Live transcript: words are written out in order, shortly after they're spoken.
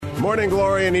Morning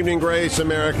glory and evening grace,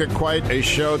 America. Quite a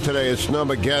show today as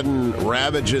Snowmageddon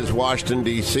ravages Washington,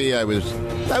 D.C. I was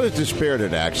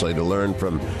dispirited, actually, to learn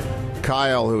from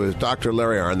Kyle, who is Dr.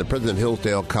 Larry Arnn, the president of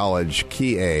Hillsdale College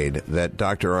key aide, that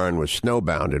Dr. Arnn was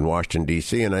snowbound in Washington,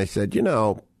 D.C. And I said, you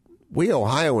know, we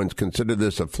Ohioans consider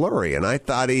this a flurry, and I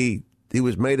thought he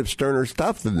was made of sterner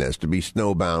stuff than this to be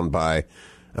snowbound by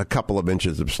a couple of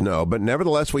inches of snow. But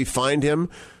nevertheless, we find him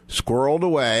squirreled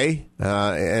away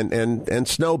and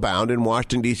snowbound in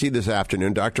Washington, D.C. this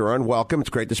afternoon. Dr. Arnn, welcome. It's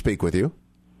great to speak with you.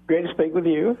 Great to speak with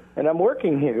you, and I'm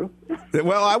working, Hugh.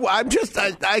 Well,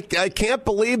 I can't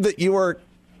believe that you're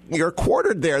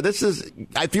quartered there. This is,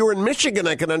 if you were in Michigan,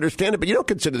 I can understand it, but you don't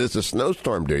consider this a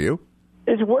snowstorm, do you?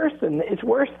 It's worse than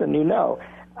you know.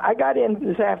 I got in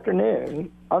this afternoon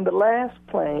on the last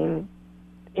plane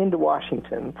into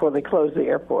Washington before they closed the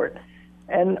airport,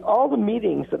 and all the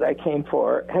meetings that I came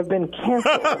for have been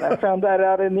canceled, and I found that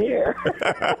out in the air.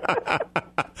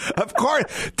 Of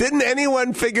course. Didn't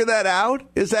anyone figure that out?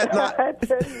 Is that not? I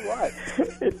tell you what,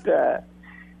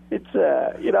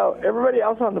 everybody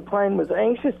else on the plane was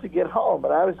anxious to get home,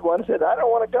 and I was the one who said, I don't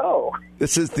want to go.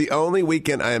 This is the only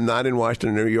weekend I am not in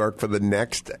Washington, New York for the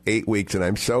next 8 weeks, and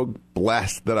I'm so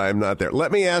blessed that I am not there.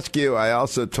 Let me ask you, I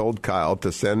also told Kyle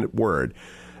to send word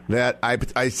that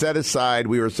I set aside,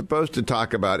 we were supposed to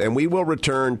talk about, and we will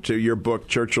return to your book,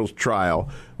 Churchill's Trial.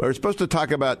 We were supposed to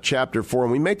talk about Chapter 4,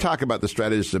 and we may talk about the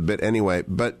strategists a bit anyway,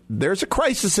 but there's a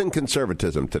crisis in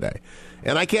conservatism today.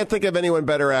 And I can't think of anyone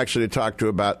better actually to talk to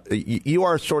about, you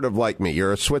are sort of like me.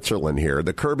 You're a Switzerland here.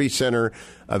 The Kirby Center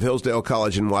of Hillsdale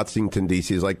College in Washington,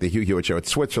 D.C. is like the Hugh Hewitt Show.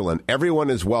 It's Switzerland. Everyone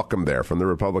is welcome there from the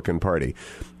Republican Party.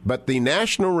 But the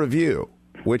National Review,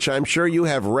 which I'm sure you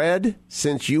have read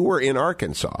since you were in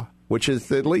Arkansas, which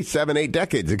is at least 7-8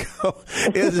 decades ago,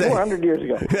 400 years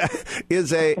ago,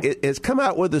 has come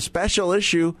out with a special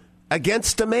issue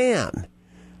against a man.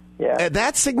 Yeah, and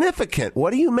that's significant.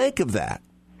 What do you make of that?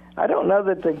 I don't know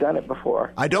that they've done it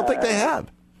before. I don't think they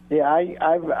have. Yeah,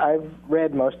 I've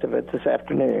read most of it this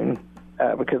afternoon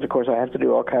because, of course, I have to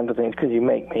do all kinds of things because you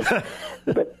make me.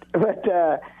 but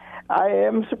I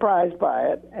am surprised by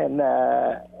it, and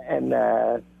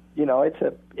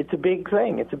it's a big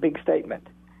thing. It's a big statement.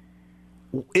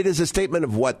 It is a statement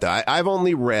of what, though? I've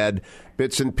only read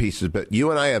bits and pieces, but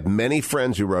you and I have many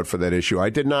friends who wrote for that issue. I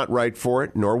did not write for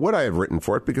it, nor would I have written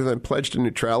for it, because I'm pledged to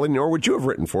neutrality, nor would you have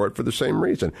written for it for the same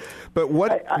reason. But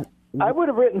what I would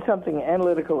have written something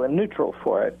analytical and neutral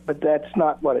for it, but that's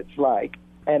not what it's like.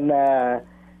 And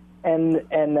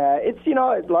it's,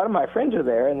 a lot of my friends are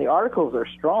there, and the articles are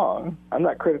strong. I'm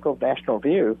not critical of National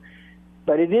Review,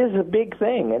 but it is a big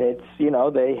thing, and it's,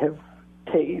 they have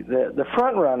the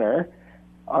front runner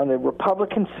on the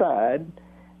Republican side,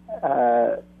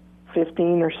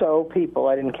 15 or so people,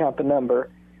 I didn't count the number,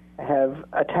 have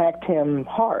attacked him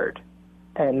hard,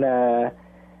 and on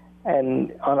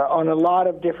a lot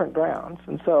of different grounds.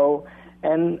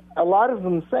 And a lot of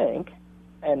them think,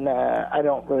 and I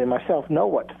don't really myself know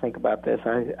what to think about this.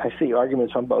 I see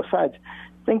arguments on both sides.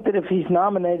 Think that if he's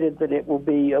nominated, that it will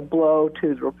be a blow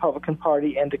to the Republican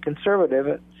Party and to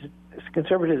conservatism,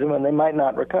 and they might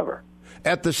not recover.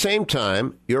 At the same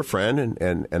time, your friend,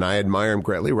 and I admire him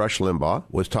greatly, Rush Limbaugh,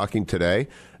 was talking today,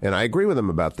 and I agree with him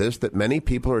about this, that many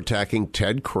people are attacking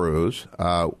Ted Cruz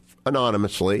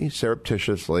anonymously,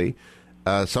 surreptitiously,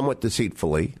 somewhat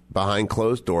deceitfully, behind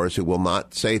closed doors, who will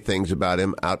not say things about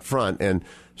him out front. And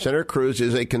Senator Cruz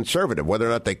is a conservative. Whether or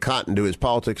not they cotton to his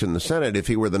politics in the Senate, if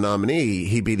he were the nominee,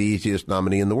 he'd be the easiest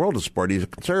nominee in the world to support. He's a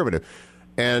conservative.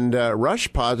 And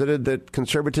Rush posited that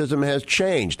conservatism has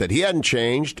changed, that he hadn't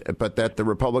changed, but that the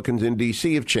Republicans in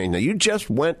D.C. have changed. Now, you just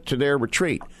went to their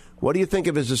retreat. What do you think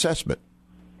of his assessment?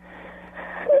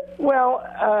 Well,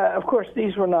 of course,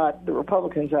 these were not the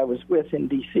Republicans I was with in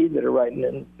D.C. that are writing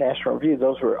in National Review.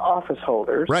 Those were office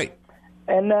holders. Right.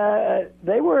 And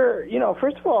they were,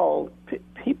 first of all,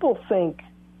 people think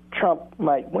Trump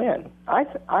might win.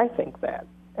 I think that.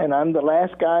 And I'm the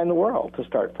last guy in the world to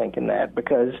start thinking that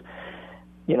because,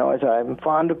 as I'm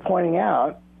fond of pointing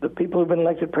out, the people who've been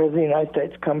elected president of the United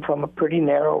States come from a pretty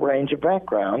narrow range of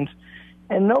backgrounds,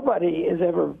 and nobody has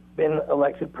ever been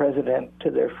elected president to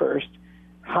their first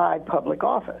high public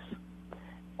office.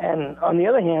 And on the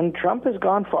other hand, Trump has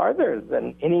gone farther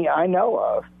than any I know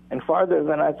of, and farther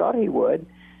than I thought he would.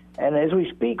 And as we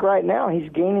speak right now, he's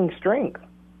gaining strength.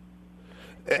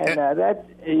 And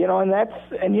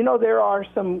there are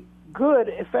some good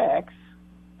effects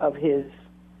of his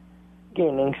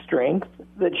gaining strength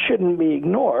that shouldn't be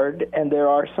ignored, and there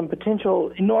are some potential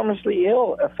enormously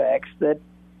ill effects that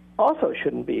also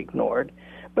shouldn't be ignored.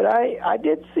 But I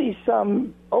did see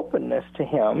some openness to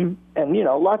him, and,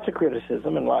 lots of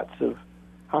criticism and lots of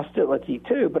hostility,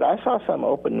 too. But I saw some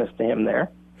openness to him there.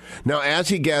 Now, as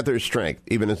he gathers strength,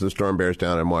 even as the storm bears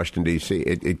down in Washington, D.C.,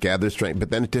 it gathers strength,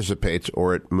 but then it dissipates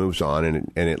or it moves on,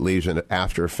 and it leaves an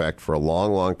after effect for a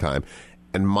long, long time.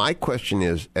 And my question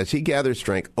is, as he gathers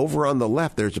strength, over on the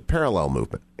left, there's a parallel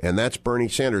movement, and that's Bernie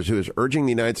Sanders, who is urging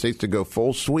the United States to go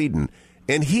full Sweden,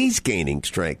 and he's gaining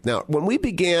strength. Now, when we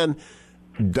began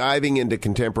diving into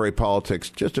contemporary politics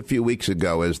just a few weeks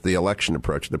ago as the election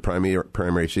approached, the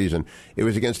primary season, it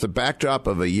was against the backdrop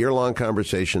of a year-long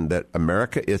conversation that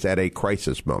America is at a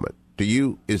crisis moment.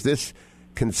 Is this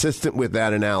consistent with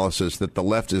that analysis that the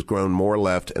left has grown more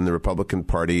left and the Republican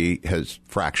Party has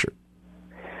fractured?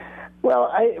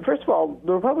 Well, first of all,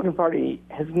 the Republican Party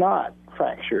has not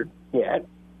fractured yet.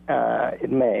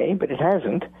 It may, but it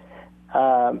hasn't.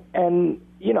 And,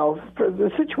 for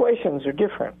the situations are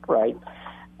different, right?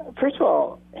 First of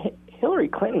all, Hillary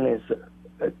Clinton is,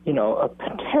 a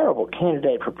terrible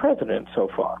candidate for president so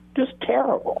far, just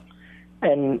terrible.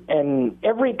 And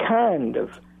every kind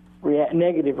of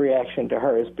negative reaction to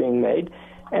her is being made,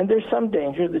 and there's some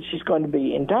danger that she's going to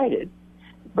be indicted.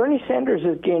 Bernie Sanders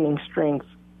is gaining strength.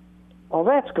 All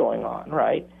that's going on,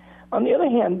 right? On the other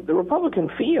hand, the Republican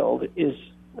field is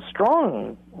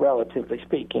strong, relatively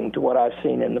speaking, to what I've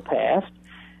seen in the past.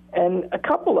 And a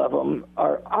couple of them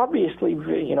are obviously,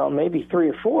 maybe 3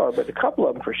 or 4, but a couple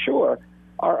of them for sure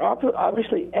are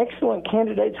obviously excellent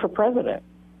candidates for president.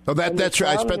 Oh, that's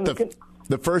right. I spent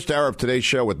the first hour of today's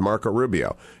show with Marco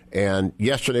Rubio, and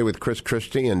yesterday with Chris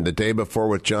Christie, and the day before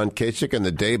with John Kasich, and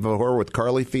the day before with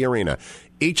Carly Fiorina.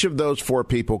 Each of those 4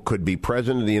 people could be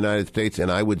president of the United States,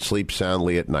 and I would sleep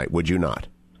soundly at night. Would you not?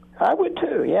 I would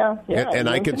too. Yeah. And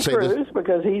I could say this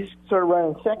because he's sort of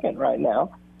running second right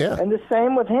now. Yeah. And the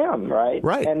same with him, right?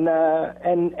 Right.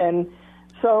 And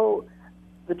so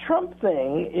the Trump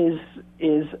thing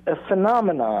is a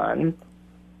phenomenon,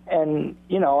 and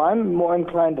I'm more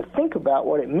inclined to think about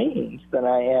what it means than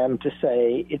I am to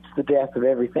say it's the death of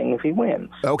everything if he wins.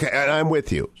 Okay, and I'm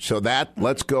with you. So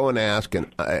let's go and ask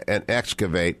and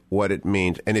excavate what it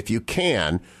means. And if you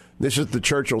can, this is the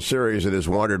Churchill series that has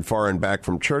wandered far and back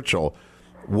from Churchill.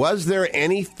 Was there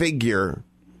any figure?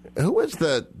 Who was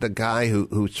the guy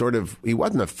who sort of, he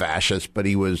wasn't a fascist, but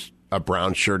he was a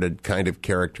brown-shirted kind of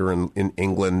character in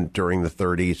England during the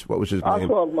 30s? What was his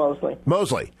name? Oswald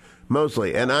Mosley.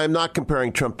 Mosley. And I'm not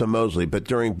comparing Trump to Mosley, but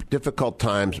during difficult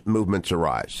times, movements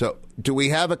arise. So do we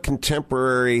have a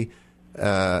contemporary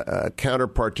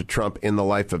counterpart to Trump in the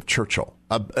life of Churchill?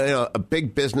 A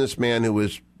big businessman who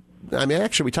was,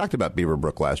 actually, we talked about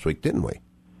Beaverbrook last week, didn't we?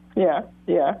 Yeah.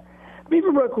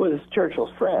 Beaverbrook was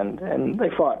Churchill's friend, and they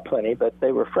fought plenty, but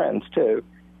they were friends, too.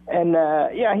 And,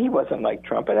 he wasn't like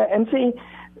Trump. And see,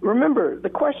 remember, the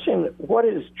question, what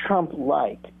is Trump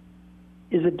like,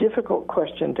 is a difficult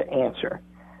question to answer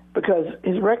because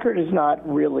his record is not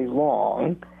really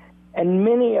long, and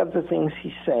many of the things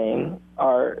he's saying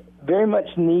are very much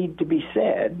need to be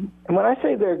said. And when I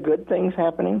say there are good things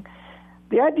happening,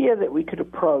 the idea that we could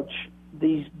approach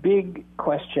these big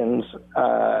questions,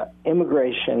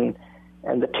 immigration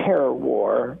and the terror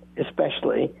war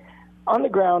especially, on the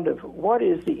ground of what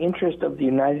is the interest of the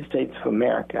United States of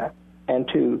America, and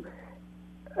to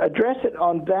address it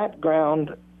on that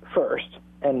ground first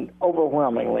and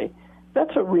overwhelmingly,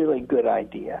 that's a really good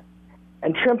idea.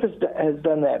 And Trump has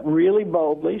done that really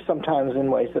boldly, sometimes in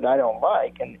ways that I don't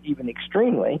like, and even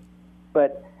extremely.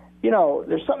 But,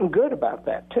 there's something good about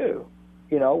that, too.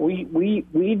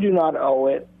 We do not owe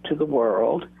it to the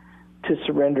world to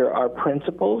surrender our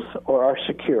principles or our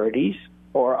securities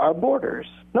or our borders.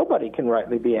 Nobody can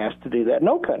rightly be asked to do that.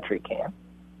 No country can.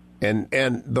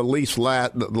 And the least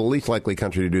likely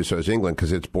country to do so is England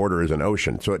because its border is an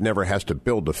ocean, so it never has to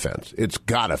build a fence. It's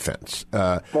got a fence.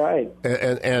 Right.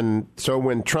 And so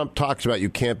when Trump talks about you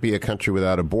can't be a country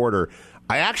without a border,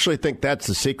 I actually think that's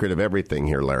the secret of everything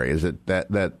here, Larry, is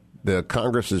that the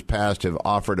Congresses past have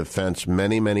offered a fence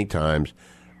many, many times.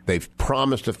 They've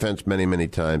promised a fence many, many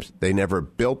times. They never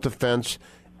built a fence.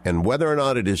 And whether or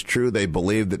not it is true, they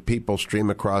believe that people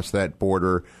stream across that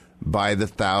border by the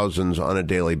thousands on a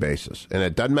daily basis. And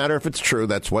it doesn't matter if it's true.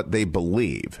 That's what they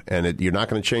believe. And you're not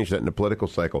going to change that in a political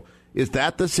cycle. Is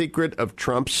that the secret of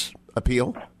Trump's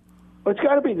appeal? Well, it's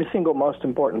got to be the single most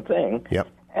important thing. Yep.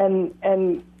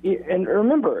 And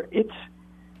remember, it's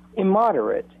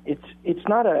immoderate. It's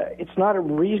not a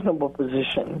reasonable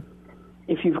position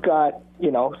if you've got,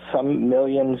 some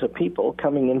millions of people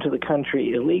coming into the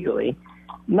country illegally,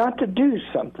 not to do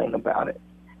something about it.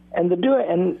 And the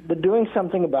doing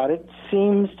something about it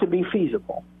seems to be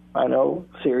feasible. I know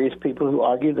serious people who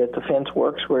argue that the fence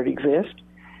works where it exists.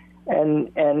 And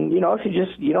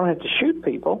if you don't have to shoot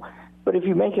people, but if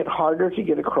you make it harder to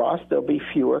get across, there'll be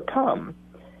fewer come.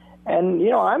 And,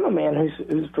 I'm a man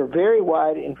who's for very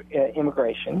wide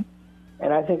immigration,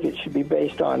 and I think it should be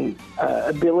based on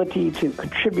ability to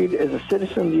contribute as a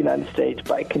citizen of the United States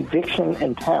by conviction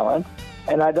and talent,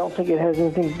 and I don't think it has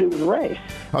anything to do with race.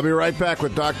 I'll be right back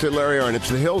with Dr. Larry Arnn. It's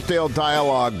the Hillsdale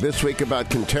Dialogue this week about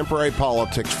contemporary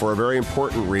politics for a very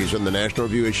important reason, the National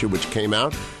Review issue which came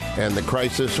out, and the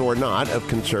crisis or not of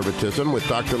conservatism with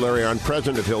Dr. Larry Arnn,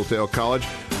 president of Hillsdale College.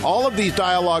 All of these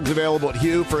dialogues available at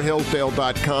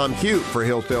hughforhillsdale.com,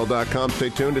 hughforhillsdale.com. Stay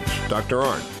tuned. It's Dr.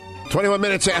 Arnn. 21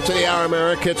 minutes after the hour,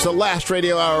 America. It's the last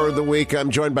radio hour of the week. I'm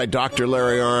joined by Dr.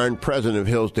 Larry Arnn, president of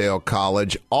Hillsdale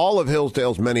College. All of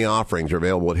Hillsdale's many offerings are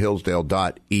available at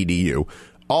hillsdale.edu.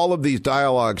 All of these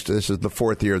dialogues, this is the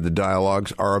fourth year of the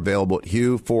dialogues, are available at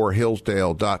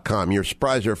hughforhillsdale.com. You're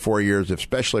surprised there are 4 years,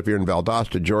 especially if you're in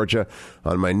Valdosta, Georgia,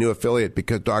 on my new affiliate,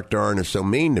 because Dr. Arnn is so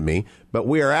mean to me. But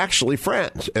we are actually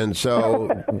friends. And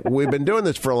so we've been doing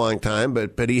this for a long time,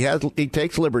 but he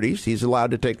takes liberties. He's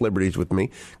allowed to take liberties with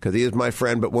me because he is my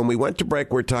friend. But when we went to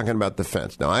break, we're talking about the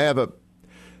fence. Now,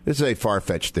 this is a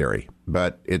far-fetched theory,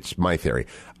 but it's my theory.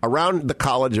 Around the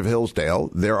College of Hillsdale,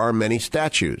 there are many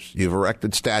statues. You've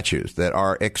erected statues that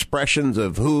are expressions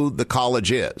of who the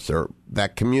college is, or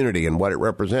that community and what it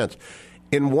represents.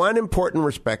 In one important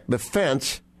respect, the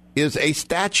fence is a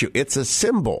statue. It's a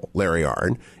symbol, Larry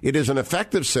Arnn. It is an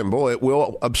effective symbol. It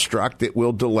will obstruct, it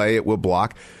will delay, it will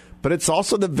block. But it's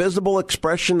also the visible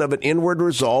expression of an inward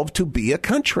resolve to be a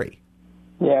country.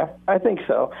 Yeah, I think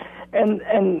so. And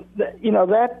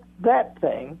that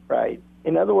thing, right?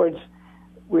 In other words,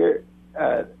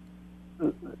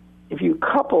 if you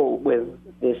couple with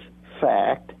this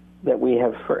fact that we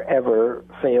have forever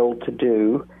failed to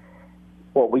do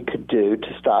what we could do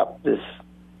to stop this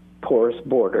porous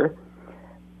border,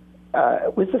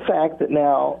 with the fact that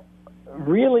now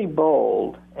really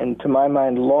bold and, to my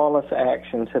mind, lawless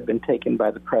actions have been taken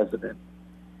by the president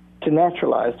to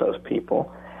naturalize those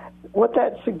people, what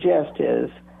that suggests is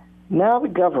now the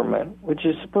government, which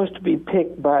is supposed to be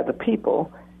picked by the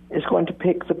people, is going to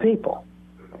pick the people.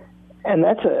 And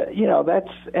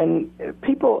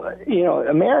people,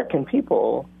 American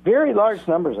people, very large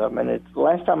numbers of them, and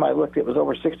last time I looked, it was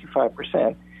over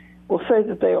 65%, will say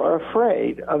that they are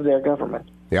afraid of their government.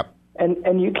 Yep.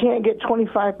 And you can't get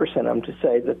 25% of them to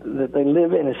say that they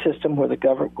live in a system where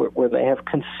where they have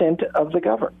consent of the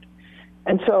governed.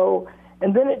 And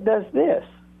then it does this,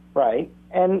 right?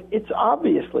 And it's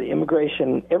obviously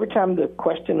immigration, every time the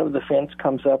question of the fence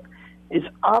comes up, it's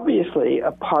obviously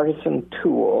a partisan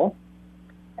tool,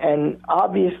 and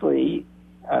obviously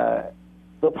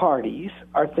the parties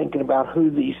are thinking about who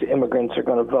these immigrants are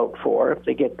going to vote for if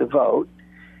they get the vote,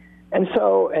 and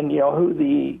who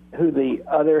the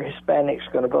other Hispanics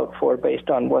are going to vote for based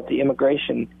on what the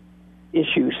immigration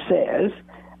issue says,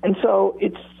 and so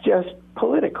it's just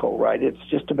political, right? It's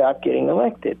just about getting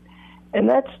elected, and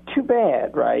that's too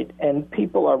bad, right? And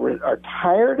people are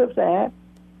tired of that.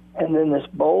 And then this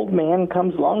bold man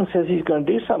comes along and says he's going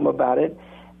to do something about it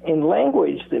in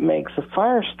language that makes a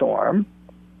firestorm,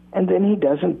 and then he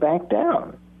doesn't back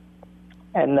down.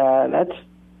 And that's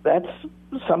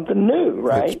something new,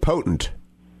 right? It's potent.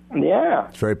 Yeah.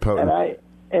 It's very potent.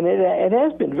 And it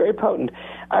has been very potent.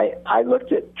 I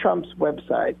looked at Trump's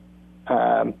website,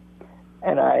 and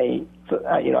I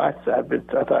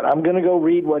thought I'm going to go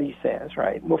read what he says,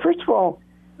 right? Well, first of all,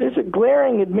 there's a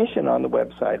glaring admission on the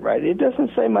website, right? It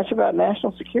doesn't say much about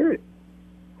national security.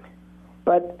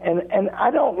 But and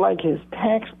I don't like his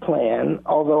tax plan,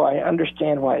 although I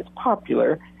understand why it's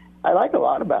popular. I like a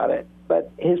lot about it.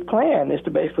 But his plan is to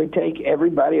basically take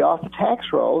everybody off the tax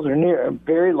rolls, or near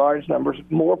very large numbers,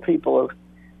 more people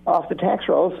off the tax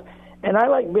rolls. And I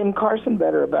like Ben Carson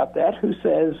better about that, who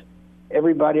says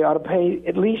everybody ought to pay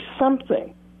at least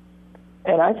something.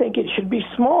 And I think it should be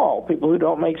small. People who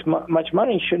don't make much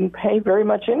money shouldn't pay very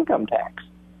much income tax.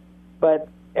 But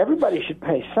everybody should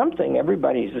pay something.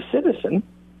 Everybody's a citizen.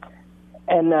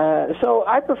 And so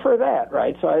I prefer that,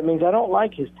 right? So it means I don't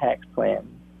like his tax plan.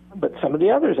 But some of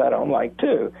the others I don't like,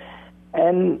 too.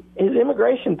 And his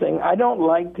immigration thing, I don't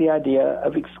like the idea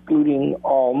of excluding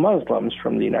all Muslims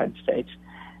from the United States.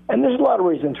 And there's a lot of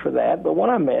reasons for that. But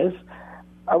one of them is,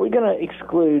 are we going to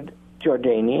exclude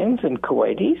Jordanians and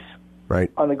Kuwaitis? Right.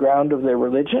 On the ground of their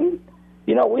religion?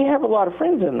 We have a lot of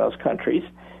friends in those countries,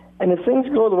 and if things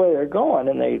go the way they're going,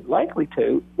 and they're likely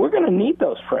to, we're going to need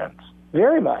those friends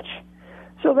very much.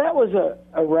 So that was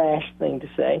a rash thing to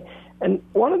say. And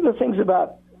one of the things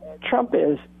about Trump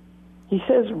is he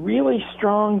says really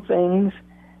strong things,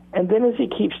 And then as he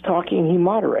keeps talking, he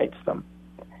moderates them.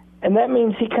 And that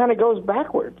means he kind of goes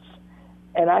backwards.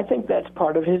 And I think that's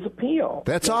part of his appeal.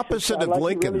 That's opposite of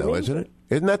Lincoln, though, isn't it?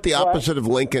 Isn't that the opposite of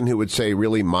Lincoln, who would say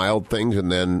really mild things and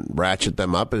then ratchet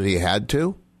them up as he had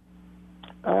to?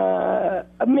 A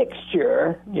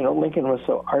mixture. You know, Lincoln was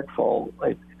so artful.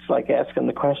 It's like asking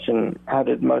the question, how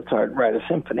did Mozart write a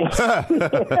symphony? The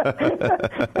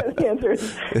answer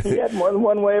is he had more than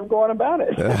one way of going about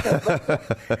it.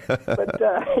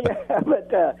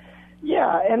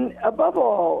 And above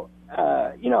all,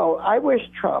 I wish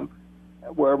Trump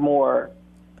were more,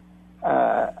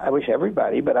 I wish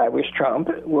everybody, but I wish Trump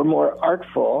were more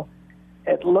artful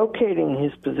at locating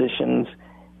his positions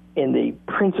in the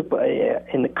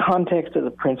context of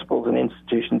the principles and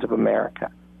institutions of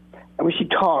America. I wish he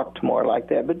talked more like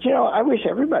that, but I wish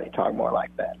everybody talked more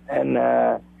like that. And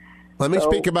let me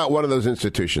speak about one of those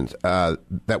institutions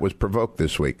that was provoked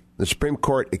this week. The Supreme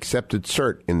Court accepted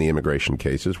cert in the immigration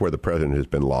cases where the president has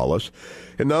been lawless,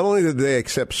 and not only did they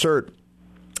accept cert,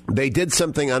 they did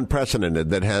something unprecedented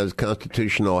that has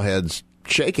constitutional heads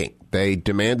shaking. They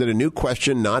demanded a new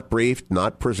question, not briefed,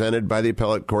 not presented by the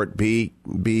appellate court, be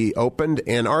opened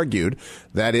and argued.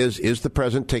 That is the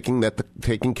president taking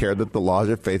care that the laws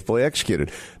are faithfully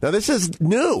executed? Now, this is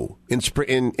new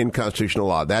in constitutional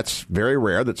law. That's very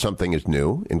rare that something is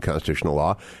new in constitutional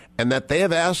law, and that they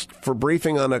have asked for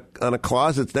briefing on a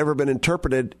clause that's never been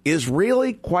interpreted is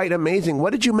really quite amazing.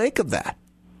 What did you make of that?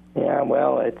 Yeah,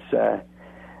 well, it's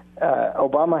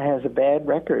Obama has a bad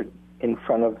record in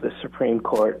front of the Supreme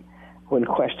Court when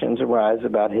questions arise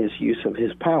about his use of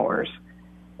his powers.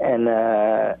 And,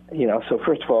 so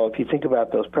first of all, if you think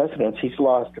about those precedents, he's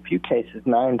lost a few cases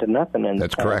 9-0 in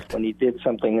That's correct. When he did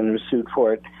something and was sued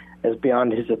for it as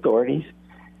beyond his authorities.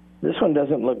 This one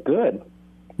doesn't look good.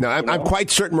 No, I'm quite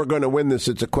certain we're going to win this.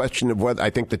 It's a question of whether I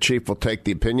think the chief will take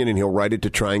the opinion and he'll write it to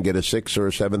try and get a 6th or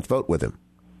 7th vote with him.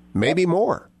 Maybe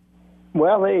more.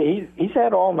 Well, he's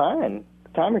had all 9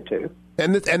 a time or two.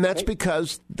 And that's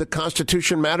because the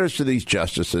Constitution matters to these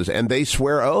justices, and they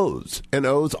swear oaths, and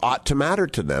oaths ought to matter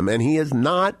to them. And he is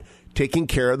not taking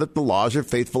care that the laws are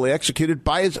faithfully executed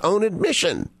by his own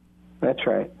admission. That's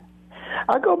right.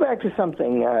 I'll go back to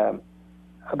something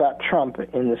about Trump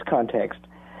in this context.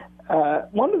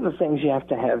 One of the things you have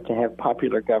to have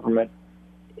popular government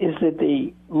is that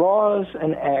the laws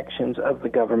and actions of the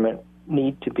government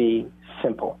need to be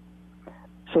simple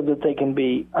so that they can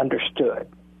be understood.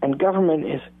 And government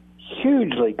is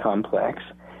hugely complex,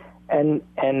 and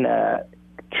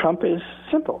Trump is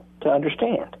simple to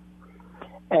understand.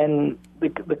 And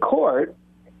the court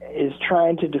is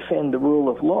trying to defend the rule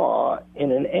of law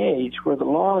in an age where the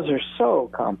laws are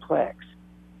so complex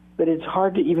that it's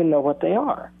hard to even know what they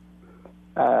are.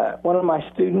 One of my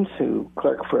students who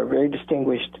clerked for a very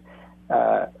distinguished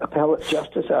appellate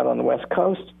justice out on the West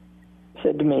Coast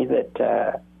said to me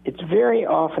that it's very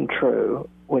often true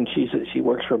when she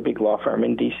works for a big law firm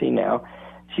in D.C. now.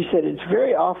 She said it's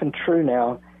very often true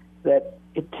now that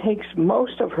it takes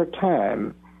most of her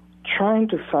time trying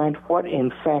to find what in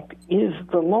fact is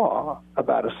the law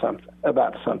about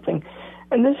something.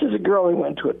 And this is a girl who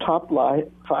went to a top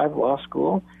 5 law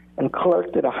school and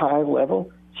clerked at a high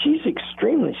level. She's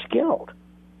extremely skilled.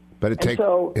 But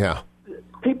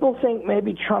people think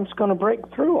maybe Trump's going to break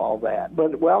through all that.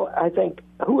 But, I think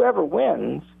whoever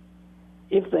wins,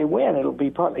 if they win, it'll be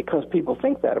partly because people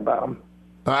think that about them.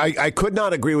 I could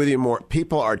not agree with you more.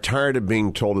 People are tired of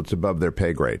being told it's above their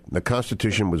pay grade. The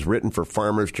Constitution was written for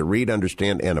farmers to read,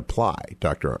 understand, and apply,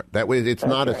 Dr. Arnn. That way, it's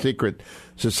not a secret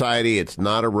society. It's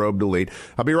not a robed elite.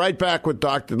 I'll be right back with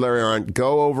Dr. Larry Arnn.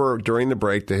 Go over during the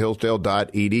break to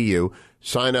hillsdale.edu.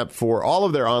 Sign up for all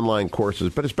of their online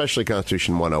courses, but especially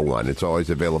Constitution 101. It's always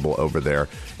available over there.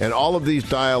 And all of these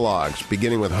dialogues,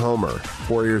 beginning with Homer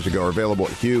 4 years ago, are available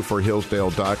at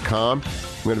hughforhillsdale.com.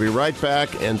 I'm going to be right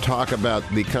back and talk about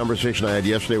the conversation I had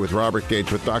yesterday with Robert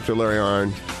Gates with Dr. Larry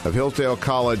Arnn of Hillsdale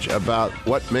College about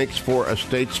what makes for a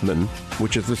statesman,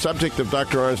 which is the subject of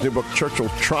Dr. Arnn's new book,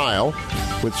 Churchill's Trial,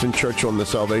 Winston Churchill and the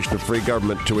Salvation of Free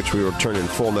Government, to which we will return in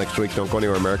full next week. Don't go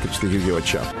anywhere, America. It's the Hugh Hewitt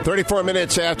Show. 34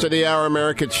 minutes after the hour,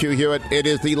 America. It's Hugh Hewitt. It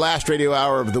is the last radio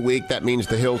hour of the week. That means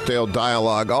the Hillsdale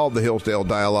Dialogue. All the Hillsdale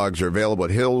Dialogues are available at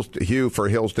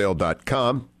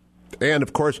hughforhillsdale.com. And,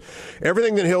 of course,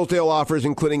 everything that Hillsdale offers,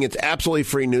 including its absolutely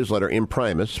free newsletter,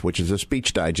 Imprimis, which is a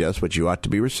speech digest, which you ought to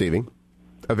be receiving,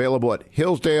 available at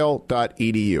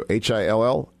hillsdale.edu,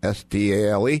 Hillsdale,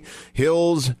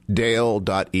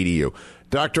 hillsdale.edu.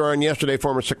 Dr. Arnn, yesterday,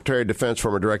 former Secretary of Defense,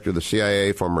 former Director of the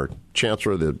CIA, former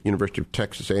Chancellor of the University of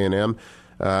Texas A&M,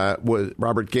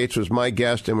 Robert Gates was my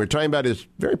guest, and we're talking about his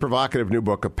very provocative new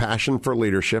book, A Passion for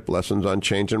Leadership, Lessons on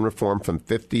Change and Reform from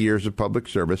 50 Years of Public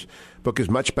Service. Book is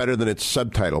much better than its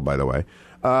subtitle, by the way.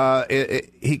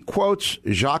 He quotes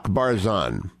Jacques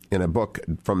Barzun in a book,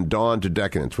 From Dawn to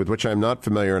Decadence, with which I'm not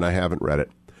familiar and I haven't read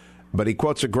it. But he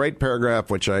quotes a great paragraph,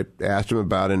 which I asked him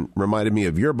about and reminded me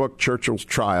of your book, Churchill's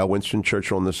Trial, Winston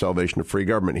Churchill and the Salvation of Free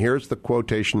Government. Here's the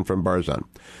quotation from Barzun.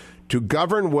 To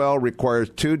govern well requires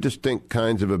two distinct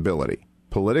kinds of ability,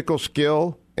 political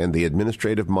skill and the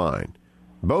administrative mind.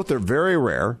 Both are very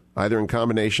rare, either in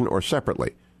combination or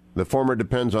separately. The former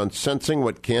depends on sensing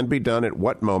what can be done at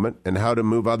what moment and how to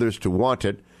move others to want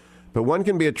it. But one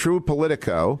can be a true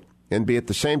politico and be at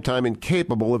the same time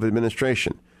incapable of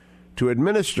administration. To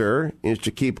administer is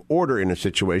to keep order in a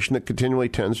situation that continually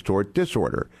tends toward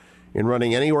disorder. In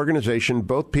running any organization,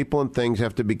 both people and things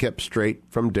have to be kept straight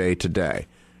from day to day.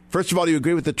 First of all, do you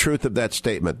agree with the truth of that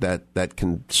statement, that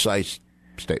concise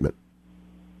statement?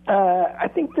 I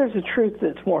think there's a truth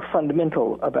that's more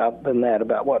fundamental than that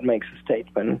about what makes a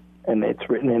statesman, and it's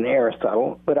written in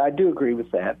Aristotle. But I do agree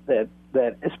with that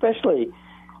especially,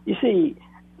 you see,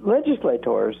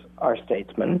 legislators are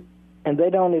statesmen, and they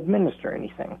don't administer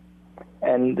anything.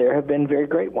 And there have been very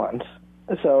great ones.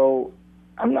 So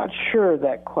I'm not sure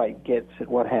that quite gets at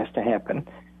what has to happen.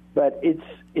 But it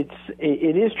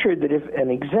is true that if an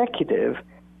executive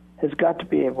has got to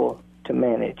be able to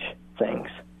manage things,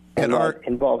 and that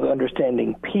involves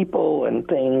understanding people and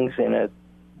things in a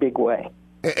big way.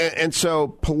 And so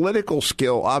political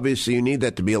skill, obviously you need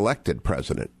that to be elected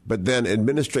president. But then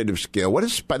administrative skill,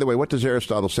 by the way, what does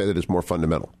Aristotle say that is more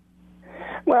fundamental?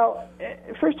 Well,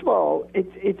 first of all,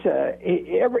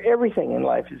 everything in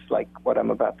life is like what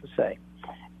I'm about to say.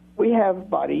 We have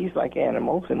bodies like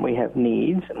animals, and we have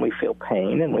needs, and we feel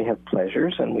pain, and we have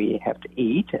pleasures, and we have to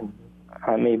eat, and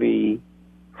I may be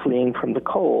fleeing from the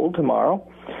cold tomorrow.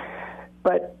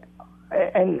 But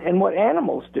and what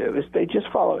animals do is they just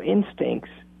follow instincts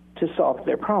to solve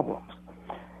their problems.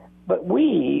 But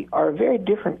we are a very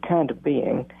different kind of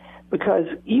being, because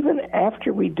even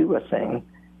after we do a thing,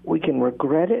 we can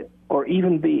regret it or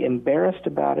even be embarrassed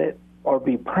about it or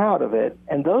be proud of it,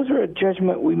 and those are a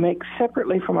judgment we make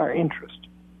separately from our interest.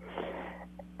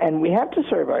 And we have to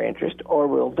serve our interest or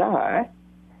we'll die,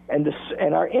 and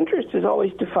our interest is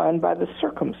always defined by the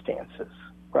circumstances,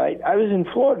 right? I was in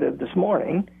Florida this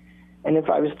morning, and if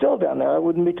I was still down there, I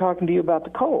wouldn't be talking to you about the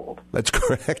cold. That's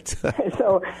correct.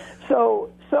 So,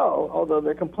 although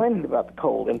they're complaining about the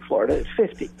cold in Florida, it's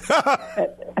 50.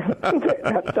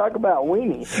 Not to talk about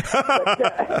weenie.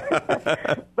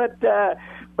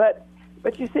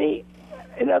 But you see,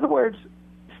 in other words,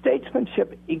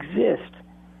 statesmanship exists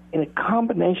in a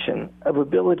combination of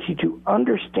ability to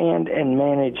understand and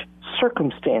manage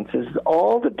circumstances,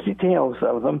 all the details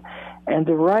of them, and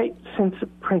the right sense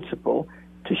of principle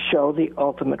to show the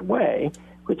ultimate way,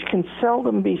 which can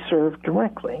seldom be served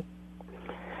directly.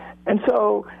 And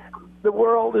so the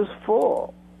world is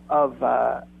full of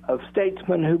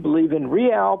statesmen who believe in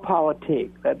realpolitik.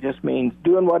 That just means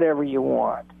doing whatever you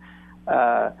want.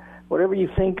 Whatever you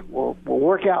think will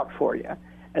work out for you.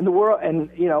 And the world, and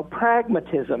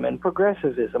pragmatism and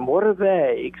progressivism, what are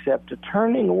they except a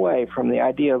turning away from the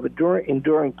idea of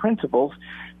enduring principles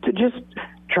to just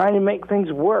trying to make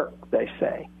things work, they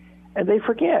say. And they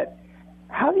forget,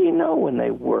 how do you know when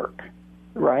they work,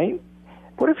 right?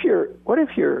 What if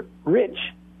you're rich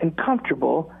and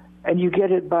comfortable and you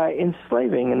get it by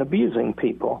enslaving and abusing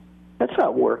people? That's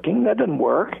not working. That doesn't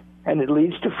work. And it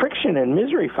leads to friction and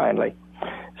misery finally.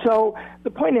 So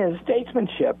the point is,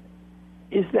 statesmanship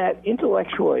is that it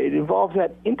involves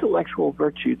that intellectual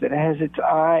virtue that has its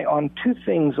eye on two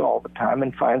things all the time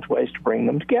and finds ways to bring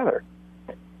them together.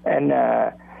 And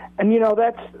that's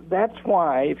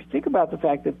why, if you think about the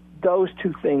fact that those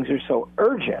two things are so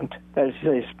urgent, that is to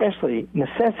say, especially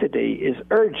necessity is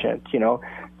urgent.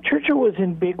 Churchill was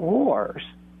in big wars.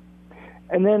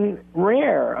 And then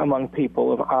rare among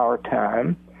people of our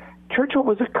time, Churchill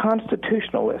was a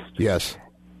constitutionalist. Yes.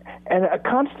 And a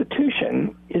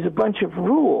constitution is a bunch of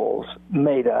rules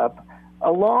made up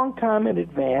a long time in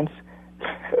advance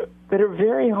that are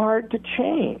very hard to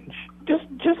change.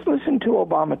 Just listen to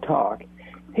Obama talk.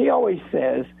 He always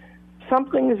says,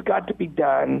 something has got to be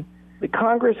done. The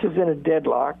Congress is in a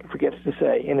deadlock, forgets to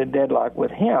say, in a deadlock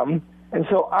with him, and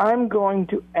so I'm going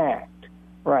to act,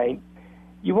 right?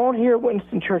 You won't hear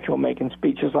Winston Churchill making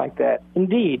speeches like that.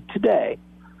 Indeed, today,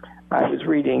 I was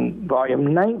reading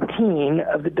volume 19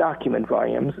 of the document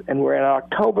volumes, and we're in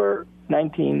October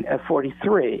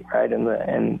 1943, right?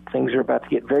 And things are about to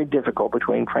get very difficult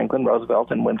between Franklin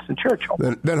Roosevelt and Winston Churchill.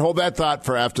 Then hold that thought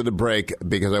for after the break,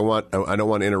 because I don't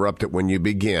want to interrupt it when you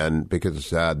begin,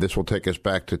 because this will take us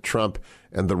back to Trump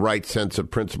and the right sense of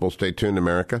principle. Stay tuned,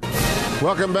 America.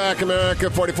 Welcome back, America.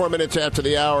 44 minutes after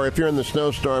the hour. If you're in the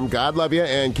snowstorm, God love you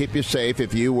and keep you safe.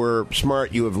 If you were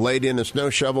smart, you have laid in a snow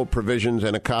shovel, provisions,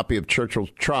 and a copy of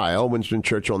Churchill's Trial, Winston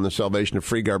Churchill and the Salvation of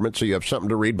Free Government, so you have something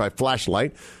to read by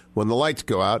flashlight when the lights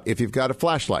go out. If you've got a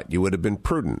flashlight, you would have been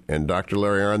prudent. And Dr.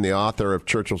 Larry Arnn, the author of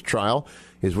Churchill's Trial,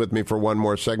 is with me for one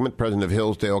more segment, president of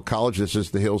Hillsdale College. This is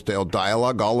the Hillsdale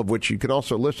Dialogue, all of which you can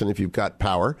also listen if you've got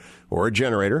power or a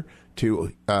generator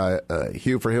to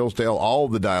Hugh for Hillsdale. All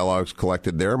of the dialogues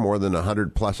collected there, more than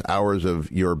 100-plus hours of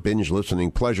your binge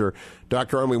listening pleasure.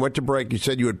 Dr. Arnn, we went to break. You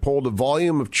said you had pulled a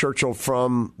volume of Churchill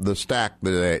from the stack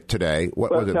today.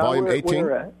 What was it, volume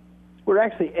 18? We're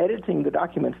actually editing the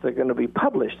documents that are going to be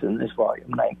published in this volume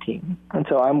 19. And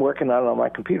so I'm working on it on my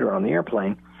computer on the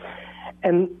airplane.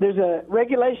 And there's a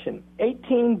regulation,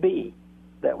 18B,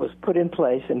 that was put in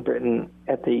place in Britain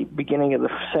at the beginning of the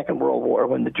Second World War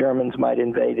when the Germans might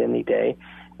invade any day.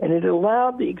 And it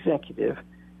allowed the executive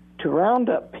to round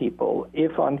up people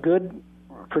if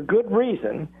for good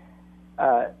reason,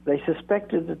 they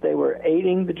suspected that they were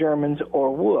aiding the Germans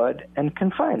or would, and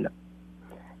confine them.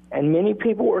 And many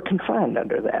people were confined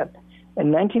under that.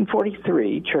 In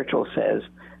 1943, Churchill says,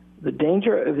 the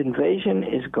danger of invasion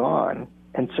is gone,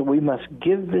 and so we must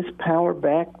give this power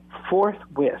back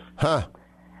forthwith. Huh.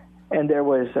 And there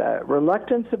was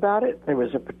reluctance about it. There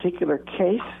was a particular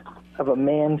case of a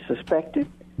man suspected,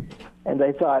 and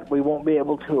they thought, we won't be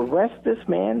able to arrest this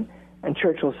man. And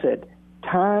Churchill said,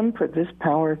 time for this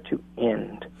power to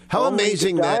end. How only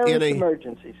amazing that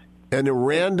emergencies. In a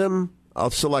random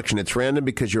selection, it's random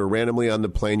because you're randomly on the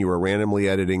plane, you are randomly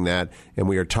editing that, and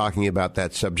we are talking about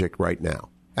that subject right now.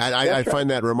 I find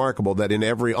that remarkable that in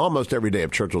almost every day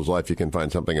of Churchill's life, you can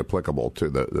find something applicable to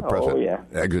the present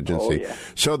exigency. Oh, yeah.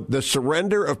 So the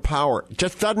surrender of power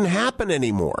just doesn't happen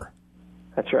anymore.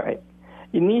 That's right.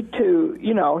 You need to,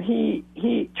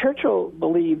 Churchill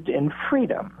believed in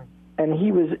freedom, and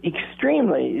he was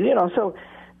extremely, so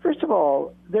first of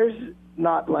all, there's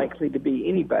not likely to be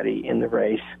anybody in the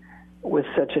race with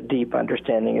such a deep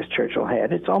understanding as Churchill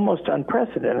had. It's almost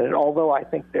unprecedented, although I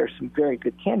think there's some very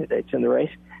good candidates in the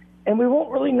race. And we won't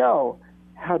really know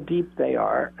how deep they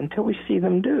are until we see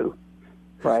them do,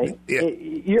 right? Yeah.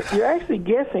 You're actually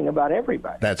guessing about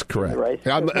everybody. That's correct. In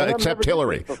the race. Except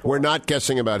Hillary. We're not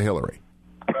guessing about Hillary.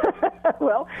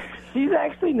 Well, she's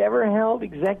actually never held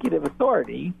executive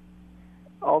authority,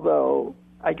 although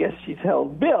I guess she's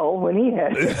held Bill when he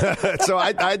has. So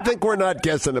I think we're not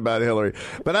guessing about Hillary.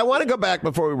 But I want to go back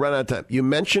before we run out of time. You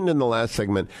mentioned in the last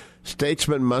segment,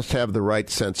 statesmen must have the right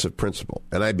sense of principle.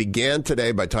 And I began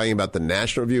today by talking about the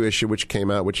National Review issue, which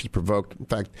came out, which has provoked, in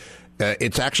fact,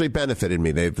 it's actually benefited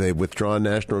me. They've withdrawn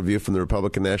National Review from the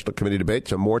Republican National Committee debate,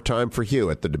 so more time for Hugh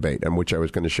at the debate, on which I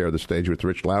was going to share the stage with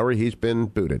Rich Lowry. He's been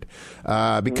booted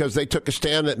because they took a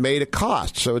stand that made a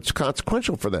cost, so it's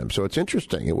consequential for them. So it's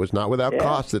interesting. It was not without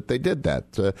cost that they did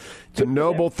that. It's a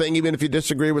noble thing, even if you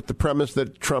disagree with the premise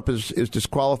that Trump is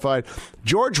disqualified.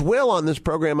 George Will on this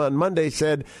program on Monday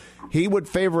said he would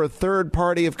favor a third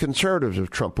party of conservatives if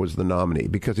Trump was the nominee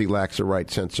because he lacks a right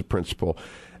sense of principle.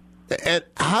 And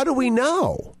how do we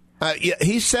know?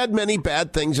 He said many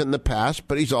bad things in the past,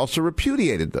 but he's also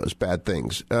repudiated those bad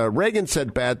things. Reagan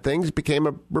said bad things, became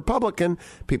a Republican.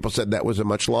 People said that was a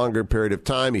much longer period of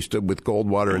time. He stood with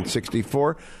Goldwater in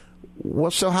 1964.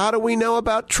 Well, so how do we know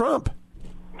about Trump?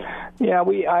 Yeah,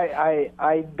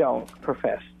 I don't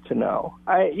profess to know.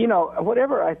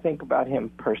 Whatever I think about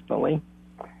him personally,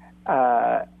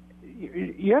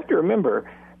 you have to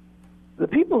remember the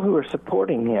people who are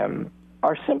supporting him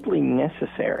are simply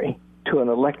necessary to an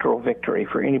electoral victory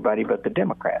for anybody but the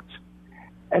Democrats.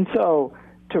 And so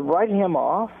to write him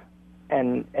off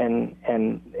and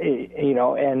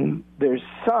there's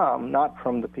some, not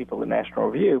from the people of the National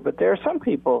Review, but there are some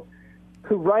people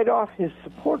who write off his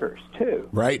supporters too.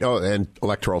 Right. Oh, and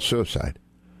electoral suicide.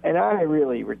 And I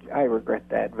really regret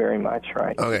that very much,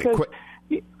 right? Okay. Because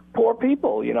poor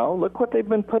people, look what they've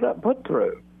been put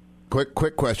through.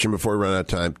 Quick question before we run out of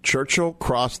time. Churchill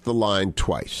crossed the line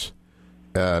twice.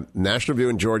 National Review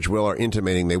and George Will are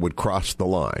intimating they would cross the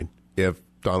line if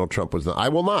Donald Trump was I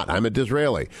will not. I'm a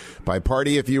Disraeli. By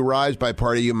party if you rise, by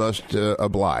party you must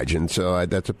oblige. And so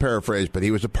that's a paraphrase, but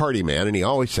he was a party man, and he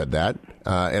always said that.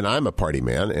 And I'm a party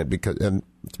man, and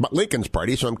it's Lincoln's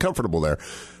party, so I'm comfortable there.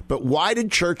 But why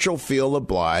did Churchill feel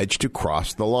obliged to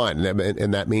cross the line?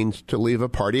 And that means to leave a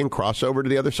party and cross over to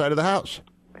the other side of the house.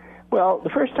 Well, the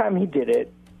first time he did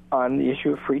it, on the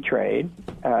issue of free trade,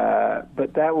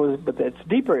 but that's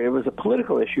deeper. It was a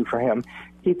political issue for him.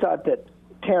 He thought that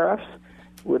tariffs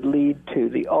would lead to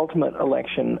the ultimate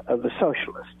election of the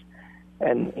socialists,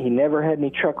 and he never had any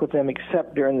truck with them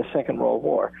except during the Second World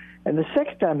War. And the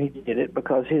second time he did it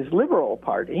because his Liberal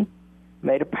Party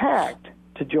made a pact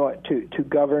to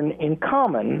govern in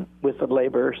common with the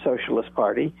Labor Socialist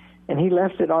Party, and he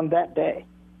left it on that day.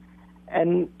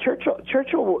 And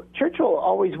Churchill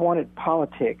always wanted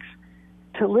politics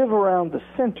to live around the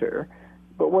center,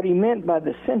 but what he meant by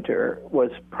the center was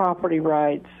property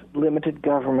rights, limited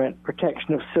government,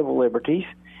 protection of civil liberties,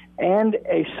 and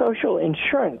a social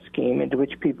insurance scheme into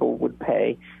which people would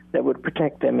pay that would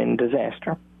protect them in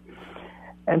disaster.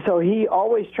 And so he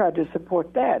always tried to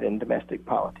support that in domestic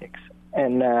politics.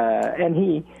 And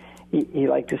he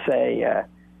liked to say,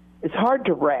 it's hard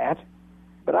to rat,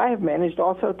 but I have managed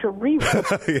also to re-rat.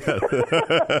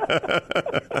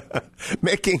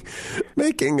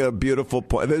 Making a beautiful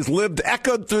point. There's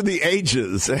echoed through the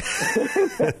ages.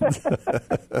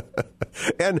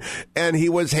 and he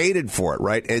was hated for it,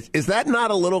 right? Is that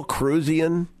not a little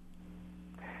Cruisian?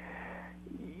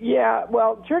 Yeah,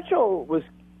 well, Churchill was,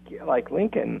 like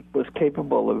Lincoln, was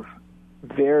capable of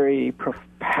very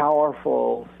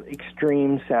powerful,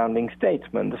 extreme-sounding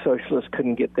statesmen. The socialists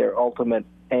couldn't get their ultimate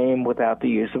aim without the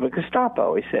use of a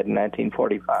Gestapo, he said in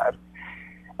 1945.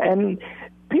 And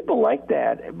people like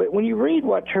that, but when you read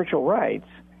what Churchill writes,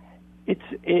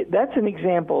 that's an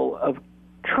example of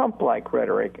Trump-like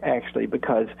rhetoric, actually,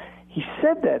 because he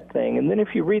said that thing, and then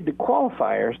if you read the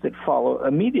qualifiers that follow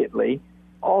immediately,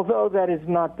 although that is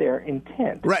not their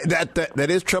intent. Right,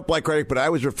 that is Trump-like rhetoric, but I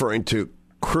was referring to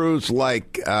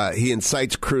Cruz-like, he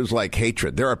incites Cruz-like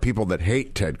hatred. There are people that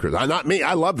hate Ted Cruz. Not me.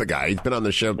 I love the guy. He's been on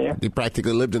the show. Yeah. He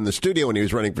practically lived in the studio when he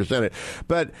was running for Senate.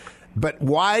 But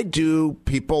why do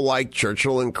people like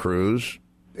Churchill and Cruz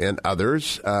and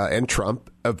others and Trump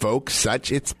evoke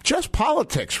such? It's just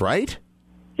politics, right?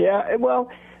 Yeah, well,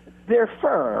 they're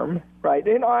firm, right?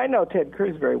 You know, I know Ted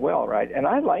Cruz very well, right? And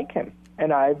I like him.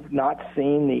 And I've not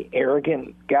seen the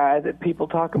arrogant guy that people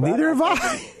talk about. Neither have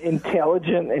I.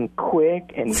 Intelligent and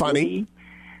quick and funny.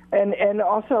 And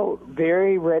also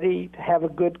very ready to have a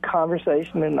good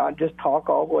conversation and not just talk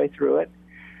all the way through it.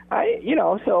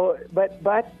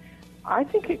 But I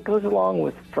think it goes along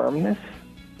with firmness,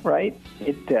 right?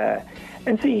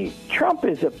 And see, Trump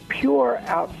is a pure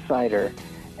outsider,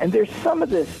 and there's some of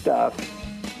this stuff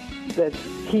that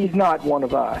he's not one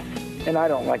of us, and I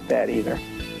don't like that either.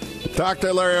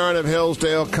 Dr. Larry Arnn of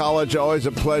Hillsdale College, always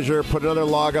a pleasure. Put another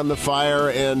log on the fire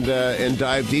and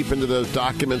dive deep into those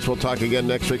documents. We'll talk again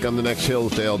next week on the next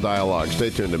Hillsdale Dialogue.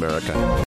 Stay tuned, America.